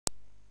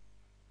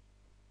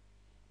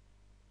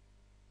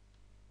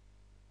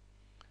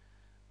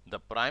The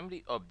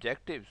primary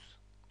objectives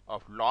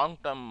of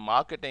long-term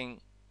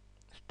marketing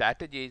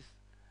strategies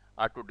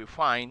are to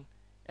define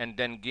and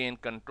then gain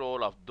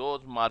control of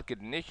those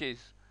market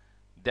niches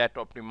that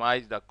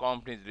optimize the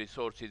company's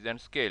resources and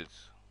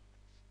skills.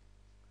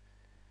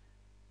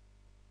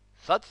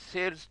 Such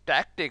sales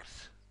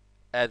tactics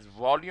as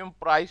volume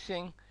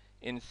pricing,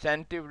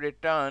 incentive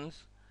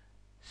returns,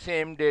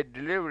 same day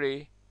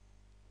delivery,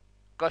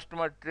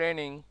 customer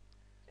training,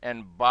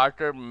 and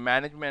barter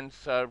management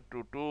serve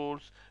to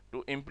tools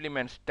to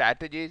implement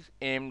strategies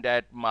aimed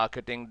at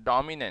marketing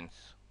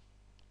dominance.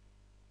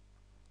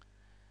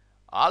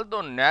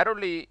 Although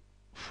narrowly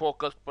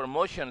focused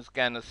promotions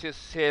can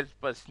assist sales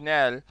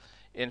personnel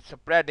in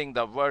spreading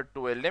the word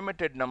to a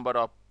limited number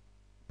of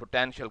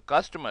potential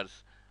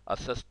customers, a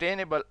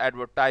sustainable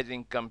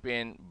advertising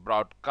campaign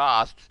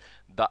broadcasts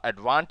the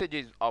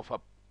advantages of a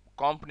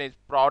company's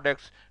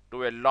products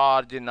to a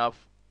large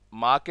enough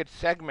market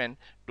segment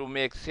to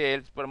make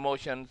sales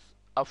promotions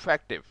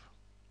effective.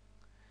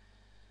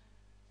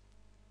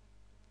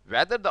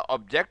 Whether the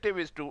objective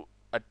is to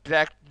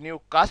attract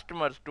new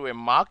customers to a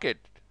market,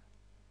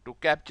 to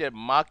capture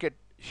market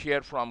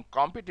share from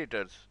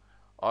competitors,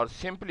 or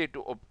simply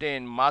to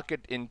obtain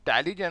market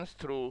intelligence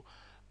through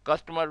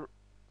customer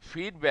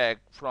feedback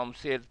from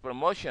sales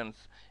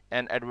promotions,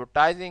 an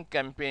advertising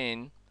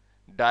campaign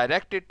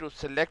directed to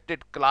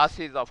selected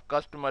classes of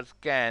customers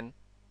can,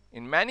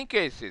 in many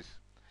cases,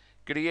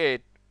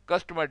 create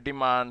customer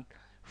demand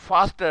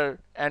faster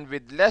and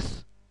with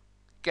less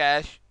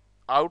cash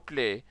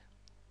outlay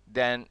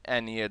than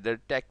any other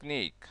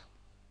technique.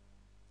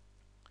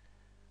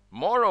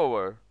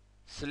 Moreover,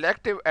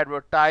 selective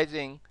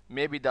advertising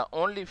may be the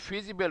only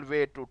feasible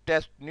way to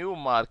test new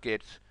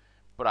markets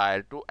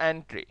prior to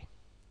entry.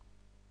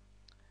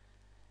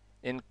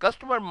 In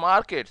customer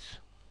markets,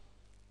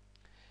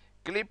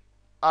 clip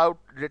out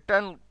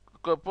return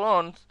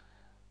coupons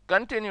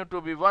continue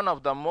to be one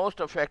of the most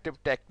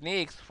effective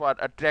techniques for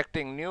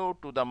attracting new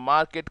to the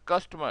market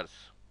customers.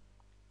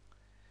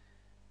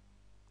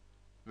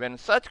 When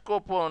such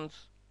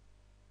coupons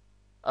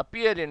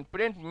appear in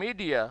print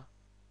media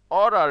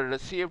or are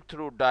received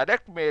through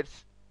direct mail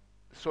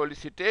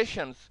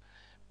solicitations,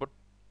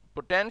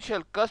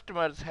 potential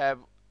customers have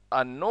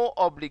a no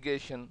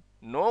obligation,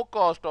 no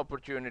cost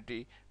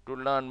opportunity to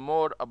learn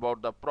more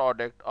about the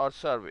product or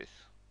service.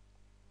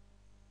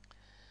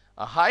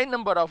 A high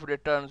number of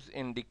returns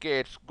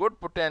indicates good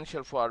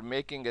potential for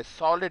making a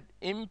solid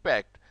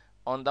impact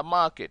on the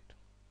market.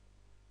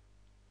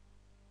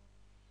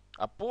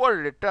 A poor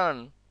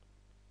return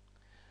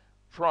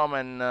from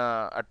an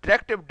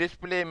attractive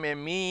display may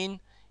mean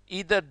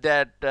either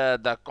that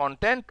the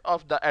content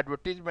of the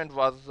advertisement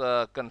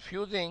was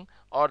confusing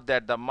or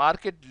that the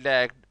market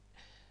lacked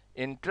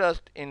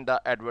interest in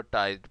the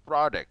advertised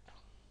product.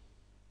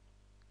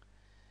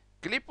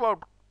 Clip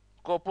out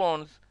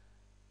coupons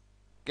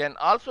can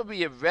also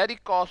be a very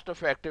cost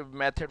effective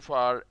method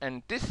for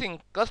enticing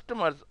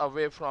customers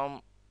away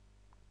from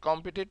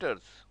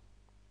competitors.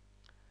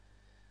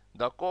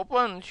 The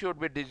coupon should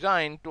be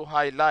designed to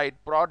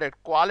highlight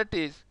product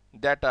qualities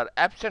that are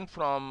absent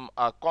from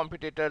a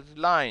competitor's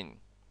line.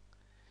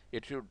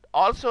 It should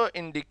also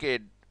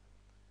indicate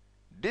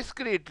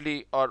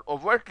discreetly or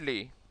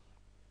overtly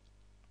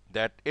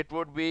that it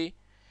would be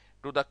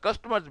to the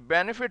customer's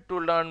benefit to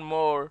learn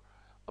more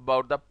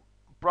about the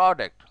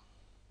product.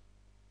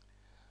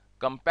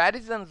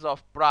 Comparisons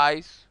of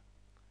price,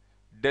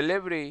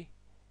 delivery,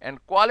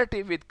 and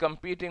quality with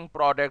competing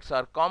products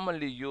are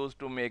commonly used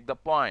to make the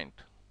point.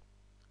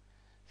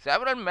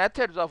 Several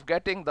methods of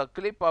getting the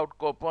clip out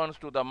coupons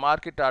to the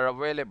market are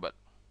available.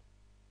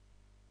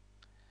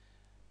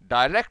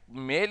 Direct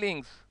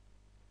mailings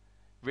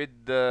with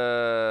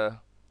the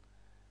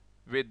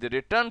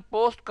return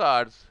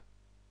postcards,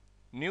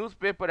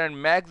 newspaper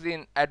and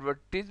magazine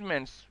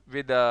advertisements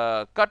with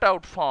a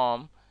cutout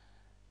form,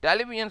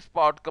 television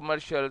spot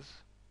commercials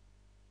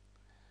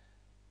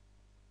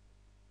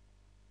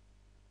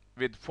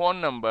with phone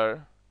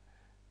number,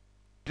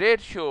 trade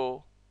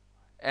show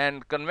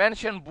and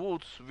convention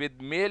booths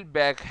with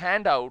mailbag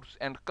handouts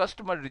and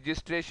customer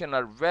registration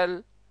are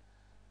well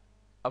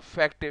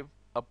effective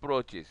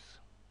approaches.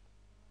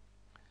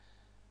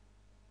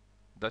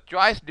 The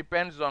choice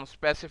depends on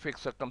specific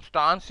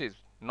circumstances,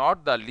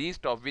 not the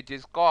least of which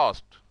is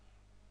cost.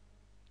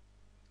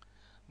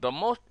 The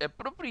most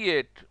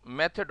appropriate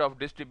method of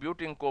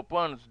distributing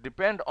coupons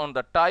depend on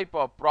the type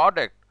of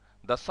product,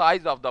 the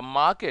size of the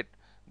market,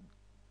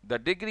 the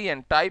degree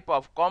and type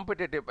of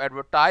competitive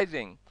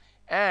advertising,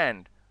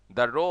 and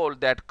the role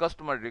that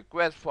customer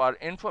requests for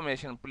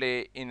information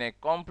play in a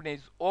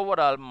company's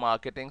overall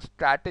marketing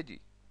strategy.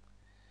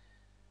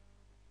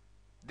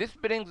 This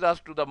brings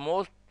us to the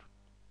most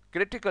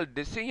critical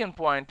decision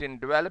point in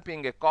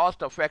developing a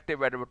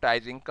cost-effective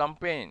advertising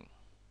campaign.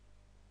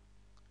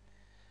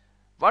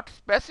 What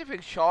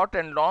specific short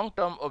and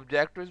long-term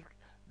objectives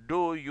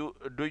do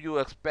you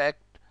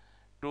expect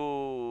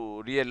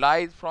to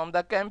realize from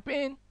the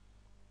campaign?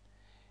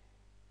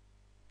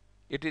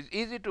 It is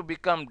easy to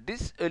become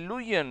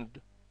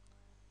disillusioned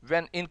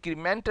when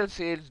incremental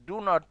sales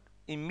do not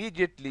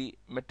immediately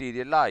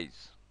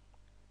materialize.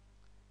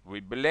 We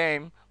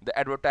blame the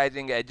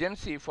advertising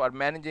agency for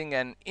managing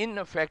an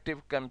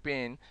ineffective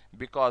campaign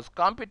because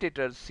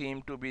competitors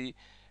seem to be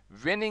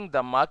winning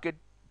the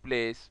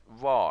marketplace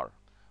war.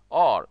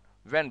 Or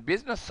when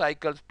business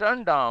cycles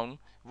turn down,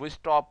 we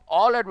stop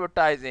all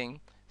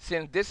advertising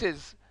since this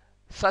is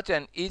such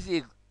an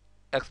easy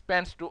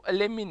expense to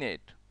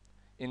eliminate.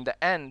 In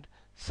the end,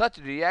 such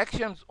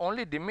reactions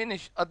only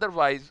diminish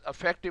otherwise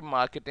effective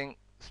marketing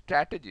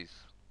strategies.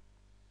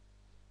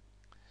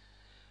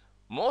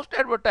 Most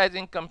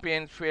advertising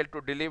campaigns fail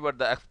to deliver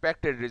the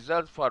expected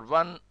results for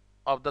one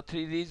of the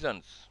three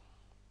reasons.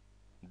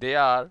 They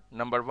are: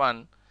 number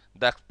one,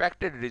 the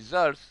expected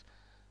results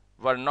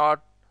were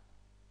not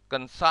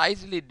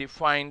concisely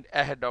defined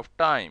ahead of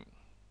time.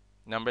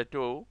 Number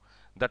two,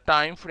 the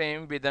time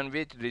frame within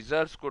which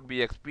results could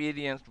be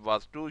experienced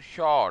was too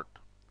short.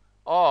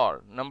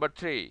 Or number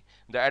three,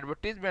 the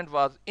advertisement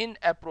was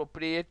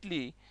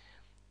inappropriately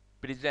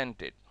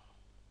presented.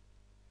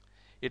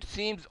 It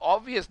seems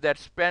obvious that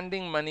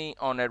spending money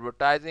on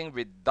advertising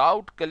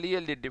without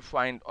clearly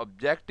defined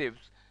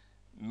objectives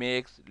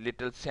makes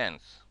little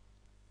sense.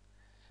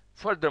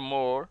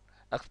 Furthermore,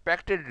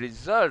 expected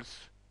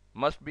results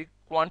must be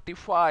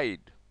quantified.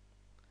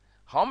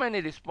 How many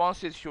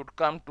responses should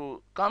come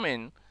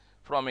in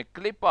from a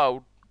clip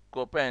out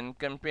coupon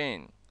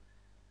campaign?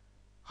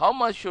 How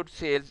much should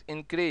sales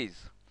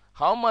increase?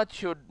 How much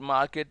should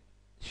market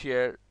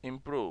share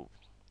improve?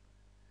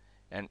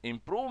 And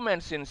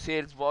improvements in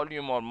sales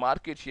volume or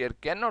market share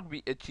cannot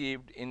be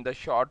achieved in the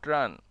short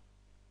run,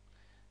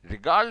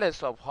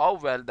 regardless of how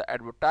well the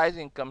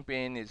advertising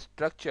campaign is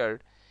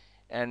structured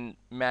and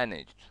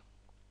managed.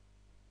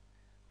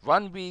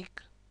 1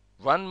 week,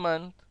 1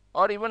 month,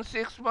 or even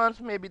 6 months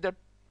may be the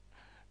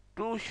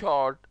too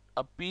short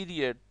a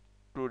period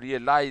to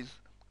realize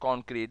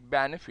concrete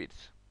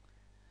benefits.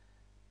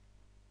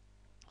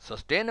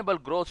 Sustainable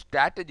growth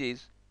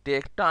strategies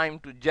take time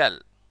to gel,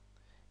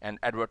 and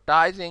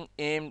advertising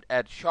aimed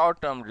at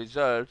short-term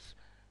results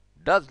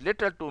does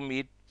little to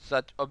meet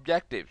such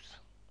objectives.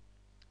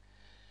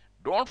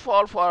 Don't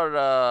fall for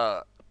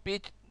a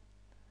pitch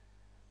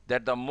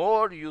that the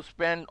more you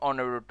spend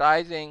on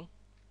advertising,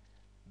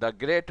 the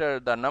greater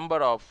the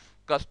number of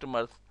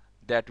customers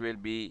that will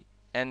be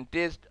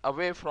enticed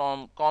away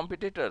from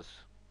competitors.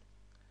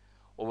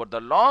 Over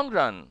the long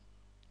run,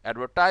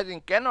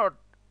 advertising cannot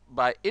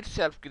by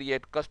itself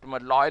create customer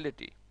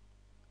loyalty.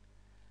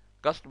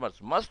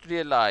 Customers must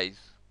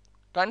realize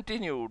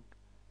continued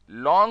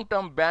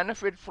long-term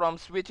benefit from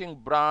switching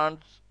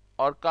brands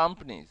or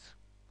companies.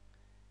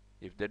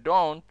 If they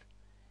don't,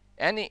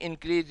 any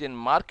increase in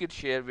market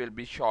share will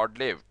be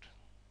short-lived.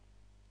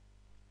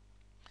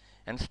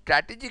 And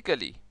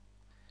strategically,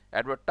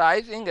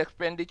 advertising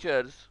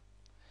expenditures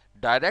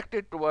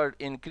directed toward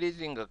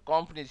increasing a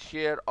company's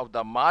share of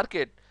the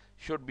market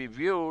should be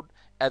viewed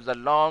as a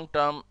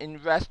long-term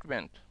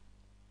investment.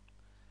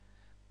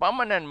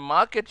 Permanent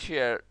market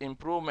share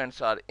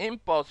improvements are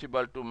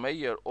impossible to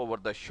measure over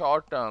the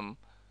short term,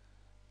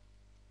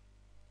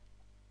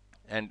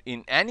 and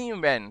in any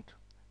event,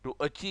 to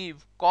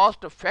achieve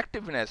cost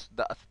effectiveness,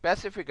 the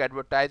specific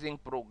advertising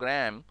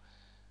program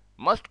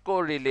must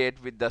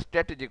correlate with the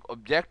strategic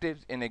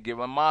objectives in a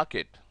given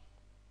market.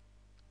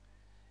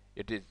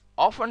 It is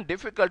often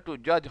difficult to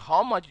judge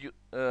how much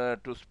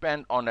to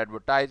spend on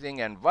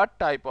advertising and what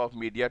type of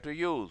media to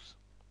use.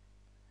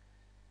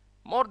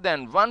 More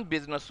than one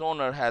business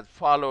owner has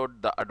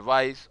followed the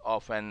advice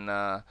of an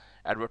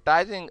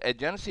advertising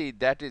agency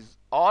that is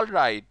all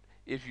right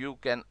if you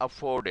can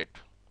afford it.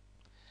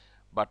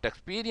 But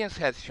experience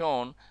has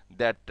shown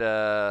that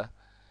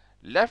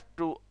left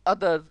to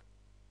others,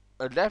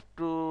 left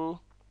to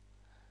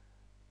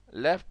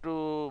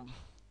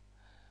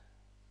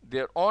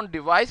their own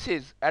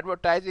devices,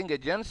 advertising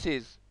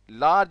agencies,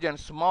 large and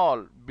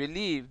small,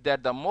 believe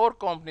that the more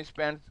company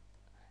spends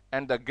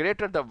and the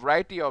greater the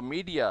variety of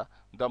media,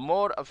 the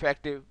more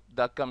effective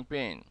the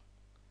campaign.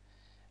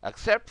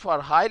 Except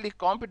for highly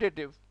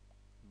competitive,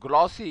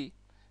 glossy,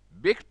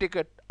 big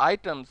ticket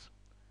items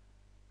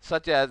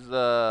such as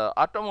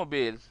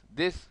automobiles,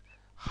 this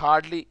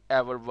hardly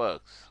ever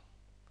works.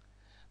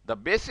 The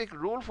basic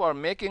rule for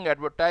making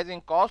advertising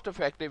cost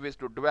effective is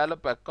to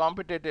develop a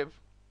competitive,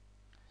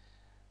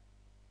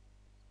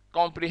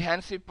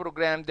 comprehensive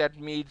program that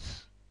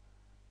meets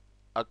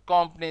a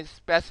company's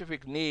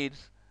specific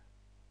needs,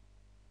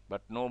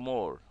 but no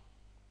more.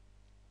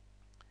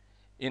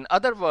 In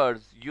other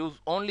words, use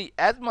only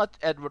as much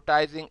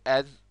advertising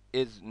as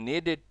is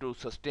needed to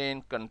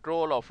sustain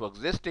control of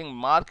existing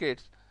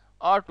markets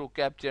or to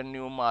capture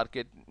new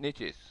market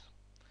niches.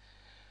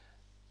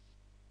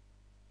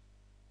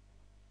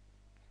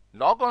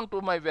 Log on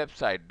to my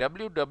website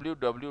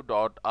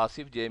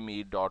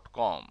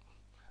www.asifjmeer.com.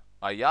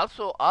 I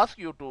also ask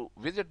you to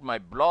visit my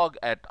blog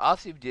at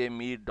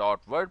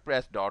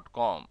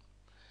asifjmeer.wordpress.com.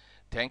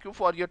 Thank you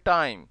for your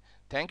time.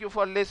 Thank you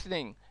for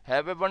listening.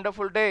 Have a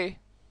wonderful day.